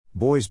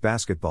Boys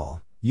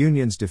basketball,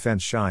 Union's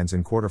defense shines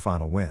in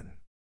quarterfinal win.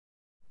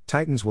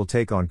 Titans will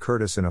take on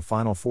Curtis in a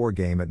Final Four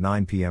game at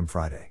 9 p.m.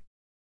 Friday.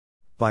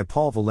 By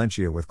Paul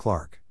Valencia with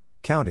Clark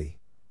County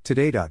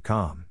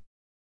Today.com.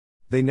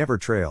 They never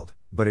trailed,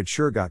 but it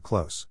sure got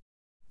close.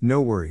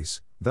 No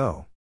worries,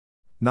 though.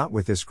 Not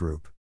with this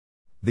group.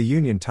 The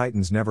Union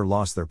Titans never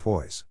lost their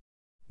poise.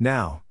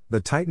 Now, the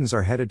Titans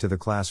are headed to the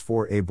Class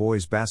 4A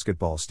boys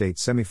basketball state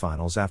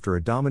semifinals after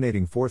a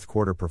dominating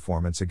fourth-quarter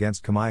performance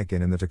against Kamiakin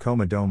in the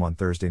Tacoma Dome on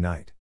Thursday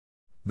night.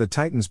 The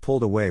Titans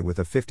pulled away with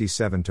a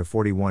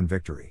 57-41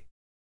 victory.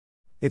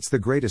 It's the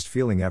greatest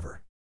feeling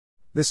ever.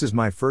 This is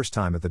my first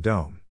time at the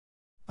Dome.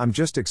 I'm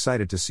just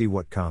excited to see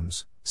what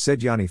comes,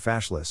 said Yanni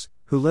Fashlis,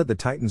 who led the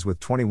Titans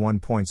with 21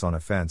 points on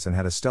offense and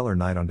had a stellar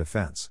night on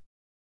defense.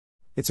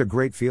 It's a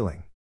great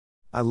feeling.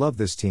 I love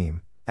this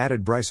team,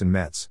 added Bryson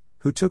Metz,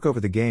 who took over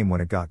the game when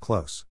it got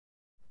close.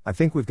 I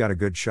think we've got a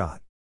good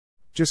shot.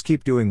 Just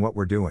keep doing what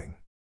we're doing.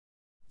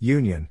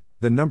 Union,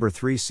 the number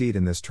 3 seed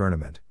in this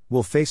tournament,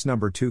 will face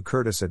number 2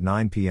 Curtis at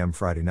 9 p.m.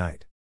 Friday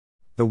night.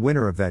 The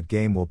winner of that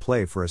game will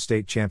play for a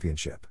state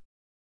championship.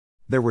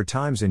 There were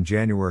times in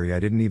January I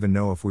didn't even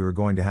know if we were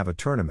going to have a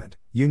tournament,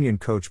 Union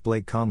coach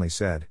Blake Conley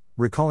said,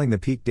 recalling the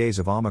peak days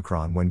of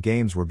Omicron when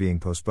games were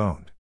being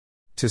postponed.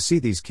 To see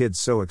these kids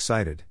so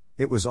excited,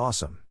 it was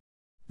awesome.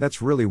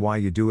 That's really why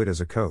you do it as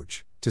a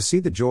coach, to see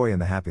the joy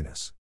and the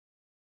happiness.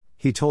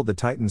 He told the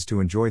Titans to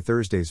enjoy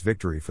Thursday's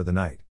victory for the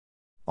night.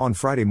 On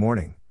Friday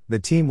morning, the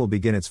team will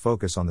begin its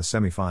focus on the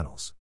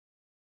semifinals.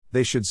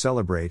 They should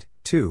celebrate,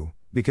 too,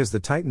 because the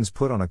Titans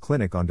put on a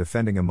clinic on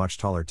defending a much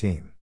taller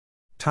team.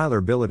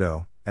 Tyler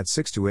Bilodeau, at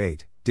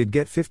 6'8", did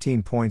get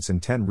 15 points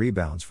and 10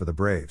 rebounds for the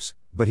Braves,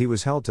 but he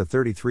was held to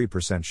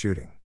 33%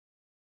 shooting.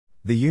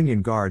 The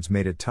Union guards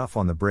made it tough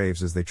on the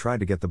Braves as they tried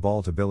to get the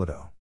ball to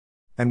Bilodeau.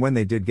 And when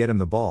they did get him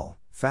the ball,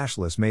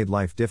 Fashlis made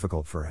life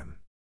difficult for him.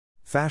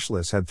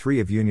 Fashlis had 3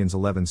 of Union's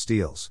 11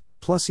 steals,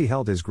 plus he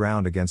held his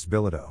ground against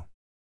Bilodeau.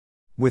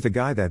 With a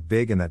guy that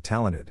big and that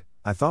talented,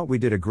 I thought we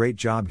did a great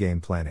job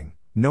game planning,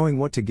 knowing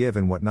what to give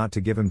and what not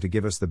to give him to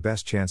give us the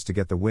best chance to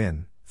get the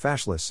win,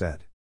 Fashlis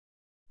said.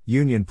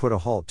 Union put a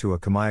halt to a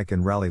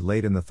Kamiakin rally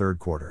late in the third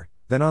quarter,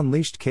 then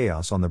unleashed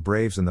chaos on the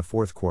Braves in the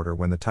fourth quarter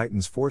when the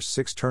Titans forced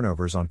 6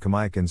 turnovers on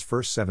Kamiakin's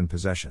first 7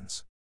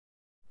 possessions.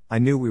 I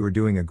knew we were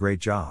doing a great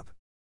job.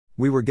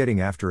 We were getting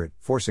after it,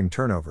 forcing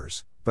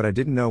turnovers, but I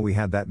didn't know we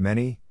had that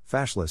many,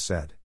 Fashlis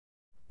said.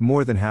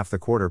 More than half the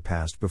quarter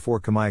passed before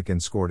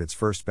Kamiakin scored its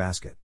first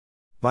basket.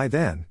 By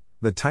then,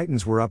 the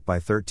Titans were up by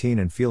 13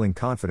 and feeling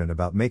confident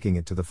about making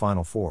it to the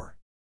Final Four.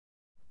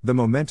 The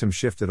momentum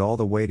shifted all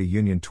the way to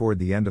Union toward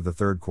the end of the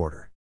third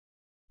quarter.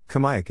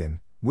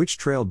 Kamiakin, which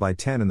trailed by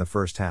 10 in the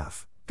first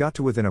half, got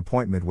to within a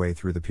point midway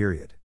through the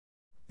period.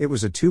 It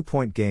was a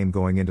 2-point game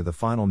going into the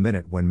final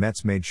minute when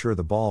Metz made sure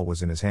the ball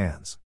was in his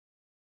hands.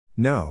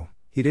 No,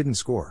 he didn't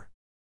score.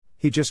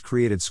 He just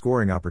created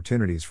scoring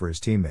opportunities for his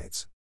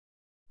teammates.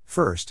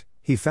 First,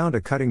 he found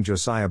a cutting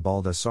Josiah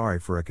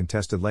Baldassari for a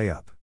contested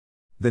layup.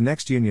 The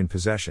next Union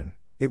possession,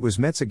 it was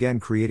Metz again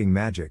creating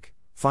magic,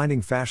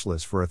 finding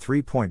Fashlis for a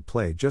 3-point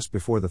play just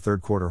before the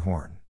third quarter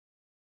horn.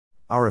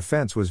 Our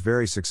offense was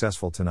very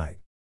successful tonight.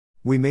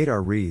 We made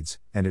our reads,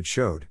 and it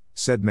showed,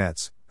 said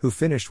Metz, who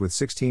finished with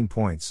 16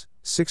 points,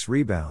 6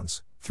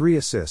 rebounds, 3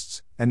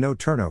 assists, and no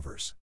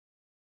turnovers.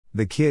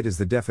 The kid is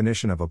the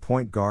definition of a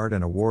point guard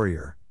and a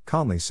warrior,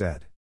 Conley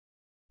said.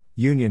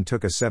 Union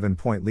took a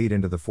 7-point lead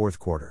into the fourth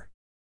quarter.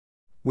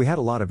 We had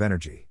a lot of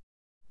energy.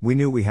 We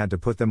knew we had to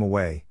put them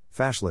away,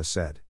 Fashlis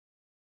said.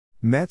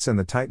 Metz and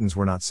the Titans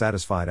were not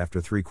satisfied after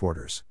 3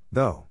 quarters,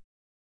 though.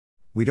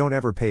 We don't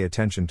ever pay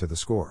attention to the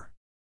score.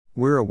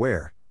 We're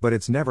aware, but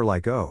it's never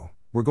like, oh,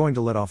 we're going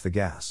to let off the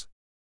gas.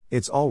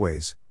 It's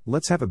always,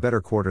 let's have a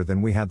better quarter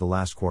than we had the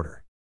last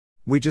quarter.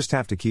 We just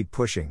have to keep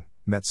pushing,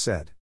 Metz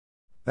said.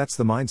 That's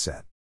the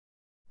mindset.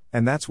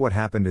 And that's what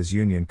happened as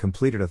Union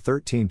completed a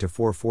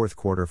 13-4 fourth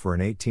quarter for an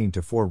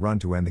 18-4 run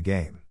to end the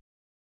game.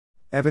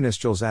 Evan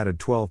Ischels added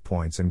 12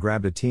 points and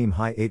grabbed a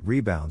team-high 8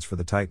 rebounds for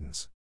the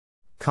Titans.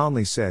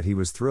 Conley said he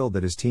was thrilled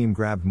that his team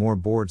grabbed more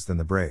boards than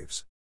the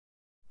Braves.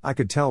 I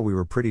could tell we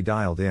were pretty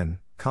dialed in,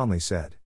 Conley said.